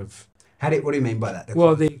sort of. What do you mean by that?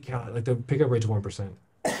 The account, like the pickup rate's 1%.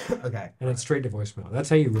 Okay. And it's straight to voicemail. That's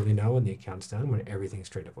how you really know when the account's down, when everything's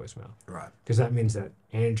straight to voicemail. Right. Because that means that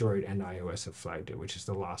Android and iOS have flagged it, which is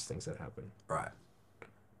the last things that happen. Right.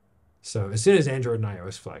 So as soon as Android and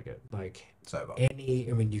iOS flag it, like it's over.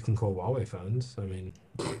 You can call Huawei phones,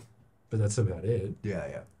 but that's about it.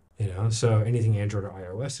 Yeah. So anything Android or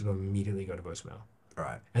iOS, it'll immediately go to voicemail.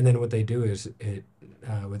 Right. And then what they do is with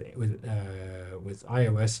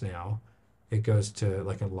iOS now, it goes to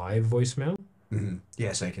like a live voicemail. Mm-hmm.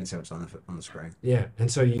 Yeah, so you can see what's on the screen. Yeah, and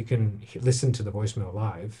so you can listen to the voicemail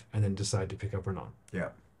live and then decide to pick up or not. Yeah.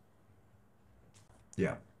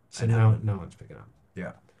 Yeah. So now no one's picking up.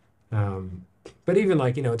 Yeah. But even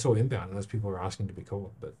like, it's all inbound unless people are asking to be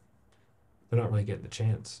called, but they're not really getting the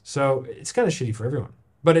chance. So it's kind of shitty for everyone.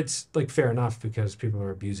 But it's like fair enough because people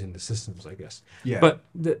are abusing the systems, I guess. Yeah. But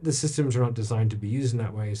the systems are not designed to be used in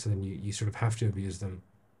that way, so then you sort of have to abuse them.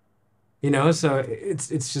 So it's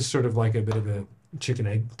just sort of like a bit of a chicken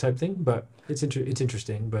egg type thing, but it's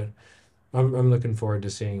interesting. But I'm looking forward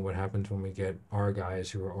to seeing what happens when we get our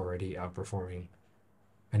guys who are already outperforming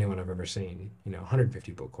anyone I've ever seen.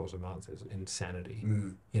 150 book calls a month is insanity.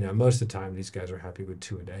 Most of the time these guys are happy with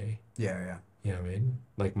 2 a day. Yeah, yeah. You know what I mean?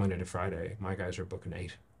 Like Monday to Friday, my guys are booking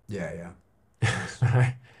 8. Yeah,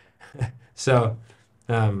 yeah. So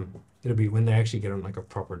it'll be when they actually get on like a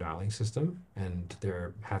proper dialing system and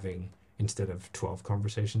they're having, instead of 12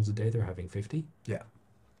 conversations a day, they're having 50. Yeah.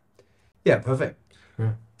 Yeah, perfect.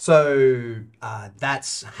 Yeah. So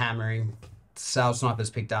that's hammering. Sales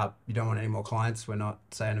Sniper's picked up. You don't want any more clients. We're not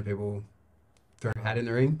saying to people, throw your hat in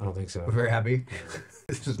the ring. I don't think so. We're very happy. No.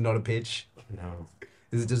 This is not a pitch. No.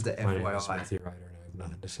 This is just the My name is FYI. Matthew Ryder and I have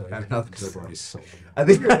nothing to say. I have nothing to because I've say. already sold them. I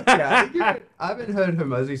think I haven't heard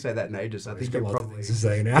Hermosi say that in ages. I He's think got you're lots of probably, things to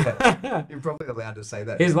say now. you're probably allowed to say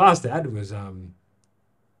that. His last ad was, I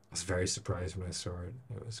was very surprised when I saw it.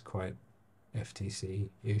 It was quite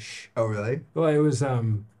FTC-ish. Oh, really? Well, it was,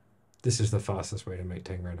 this is the fastest way to make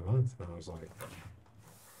 10 grand a month. And I was like,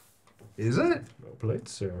 Is it? well played,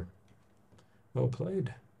 sir. Well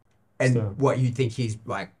played. And So- what, you think he's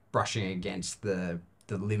like brushing against the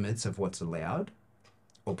limits of what's allowed,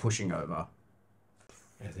 or pushing over?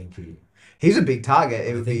 I think He's a big target.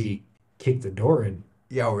 It I would think be. he kicked the door in.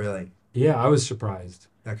 Yeah, oh, really? Yeah, I was surprised.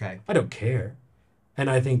 Okay. I don't care. And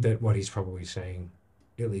I think that what he's probably saying,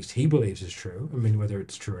 at least he believes is true. I mean, whether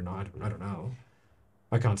it's true or not, I don't know.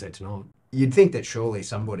 I can't say it's not. You'd think that surely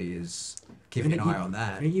somebody is keeping an And eye on I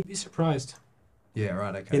that. mean, you'd be surprised. Yeah,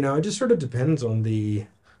 right. Okay. It just sort of depends on the...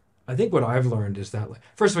 I think what I've learned is that, like,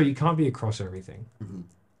 first of all, you can't be across everything, Mhm.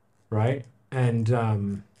 right?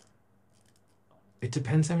 And it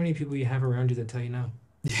depends how many people you have around you that tell you no.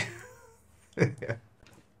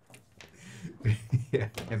 Yeah,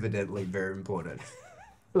 evidently very important.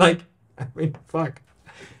 Like, I mean, fuck.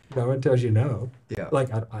 No one tells you no. Yeah.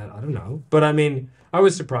 Like, I don't know. But, I mean, I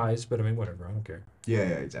was surprised, but, I mean, whatever. I don't care. Yeah,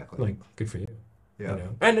 exactly. Like, good for you. Yeah.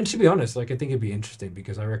 And to be honest, like, I think it'd be interesting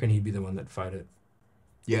because I reckon he'd be the one that fight it.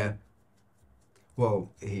 Yeah. Well,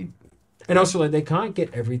 And also, like, they can't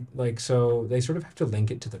get so they sort of have to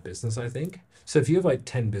link it to the business, I think. So if you have, like,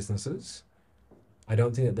 10 businesses, I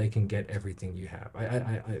don't think that they can get everything you have.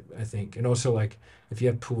 I think. And also, like, if you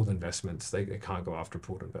have pooled investments, they can't go after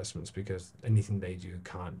pooled investments because anything they do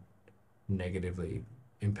can't negatively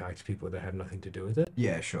impact people that have nothing to do with it.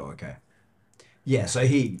 yeah, sure, okay. Yeah, so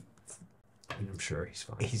And I'm sure he's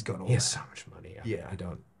fine. he's got all He has that. so much money. Yeah. I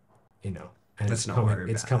don't, And Let's it's not coming,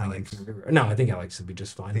 worry it's about coming Alex. in from everywhere. No, I think Alex would be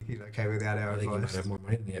just I fine. think he's okay without our I think he might advice. have more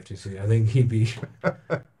money than the FTC. I think he'd be,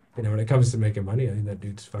 when it comes to making money, I think that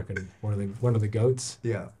dude's fucking one of the goats.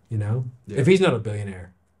 Yeah. Yeah. Yeah. If he's not a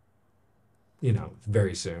billionaire,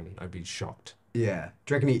 very soon, I'd be shocked. Yeah.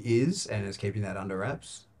 Do you reckon he is and is keeping that under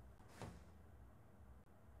wraps?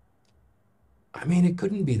 I mean, it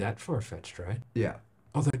couldn't be that far fetched, right? Yeah.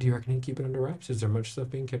 Although, do you reckon he'd keep it under wraps? Is there much stuff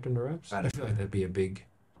being kept under wraps? I I don't feel know. like that'd be a big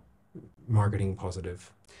marketing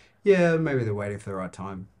positive. Yeah, maybe they're waiting for the right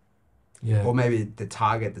time. Yeah. Or maybe the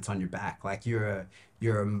target that's on your back. Like you're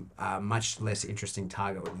a much less interesting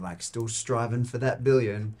target with like still striving for that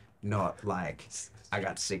billion, not like I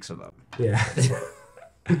got 6 of them. Yeah.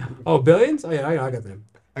 Oh, billions? Oh, yeah, I got them.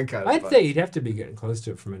 Okay. I'd but say you'd have to be getting close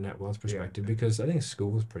to it from a net wealth perspective because I think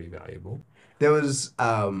school is pretty valuable. there was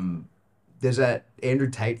there's that Andrew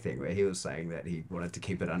Tate thing where he was saying that he wanted to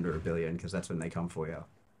keep it under $1 billion because that's when they come for you.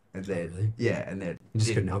 And then really? yeah, and then You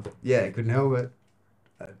just couldn't help it. Yeah, couldn't help it.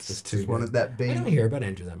 Just too Just wanted good. that I bean. don't hear about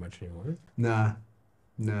Andrew that much anymore. Nah.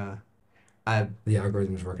 The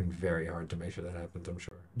algorithm's working very hard to make sure that happens, I'm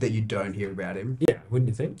sure. That you don't hear about him. Yeah, wouldn't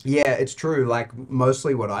you think? Yeah, it's true. Like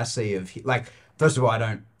mostly what I see of like, first of all, I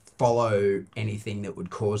don't follow anything that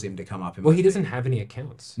would cause him to come up in Well, my he doesn't have any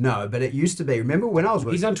accounts. No, but it used to be. Remember when I was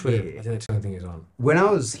He's on Twitter. here? I think that's the only thing he's on. When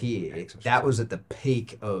I was here, Thanks, that was at the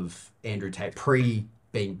peak of Andrew Tate pre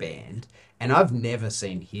being banned, and I've never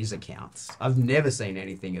seen his accounts. I've never seen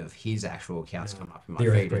anything of his actual accounts come up in my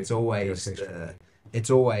The feed. earthquake- It's always the earthquake. it's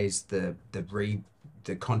always the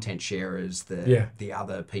content sharers, Yeah. the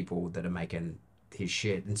other people that are making his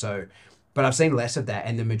shit. And so, but I've seen less of that,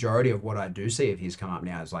 and the majority of what I do see of his come up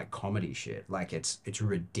now is like comedy shit. Like it's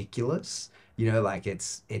ridiculous. You know, like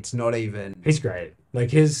it's not even. He's great.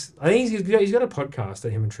 Like I think he's got a podcast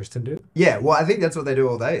that him and Tristan do. Yeah, well, I think that's what they do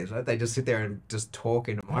all day, right? They just sit there and just talk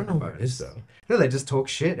in a I don't know what microphone. it is though. No, they just talk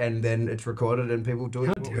shit, and then it's recorded, and people do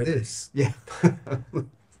How it dare with they? this. Yeah,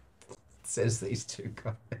 says these two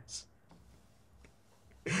guys.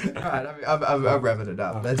 All right, I'm wrapping it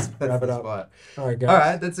up. That's wrap it the up. spot. All right, guys. All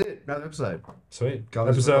right, that's it. Another episode. Sweet.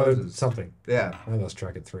 Colours Episode for closes. something. Yeah, I lost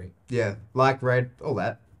track at 3. yeah. Like, rate, all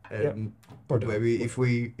that. And Or don't. maybe if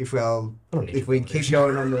we I don't need keep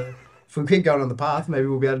going on the path, maybe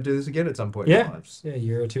we'll be able to do this again at some point in our lives. Yeah, a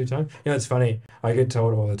year or two time. You know, it's funny. I get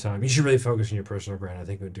told all the time, you should really focus on your personal brand. I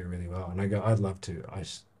think it would do really well. And I go, I'd love to. I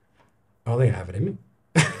don't think I have it in me.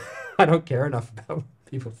 I don't care enough about what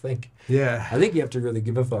people think. Yeah. I think you have to really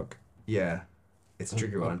give a fuck. Yeah. It's a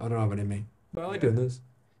tricky one. I don't have it in me. But I like doing this.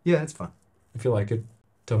 Yeah, it's fun. If you like it,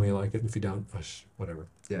 tell me you like it. If you don't, whatever.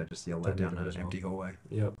 Yeah, just yell that Don't down do it an as well. empty hallway.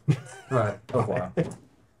 Yep. All right. Wow.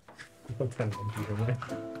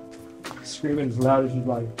 Screaming as loud as you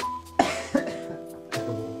like.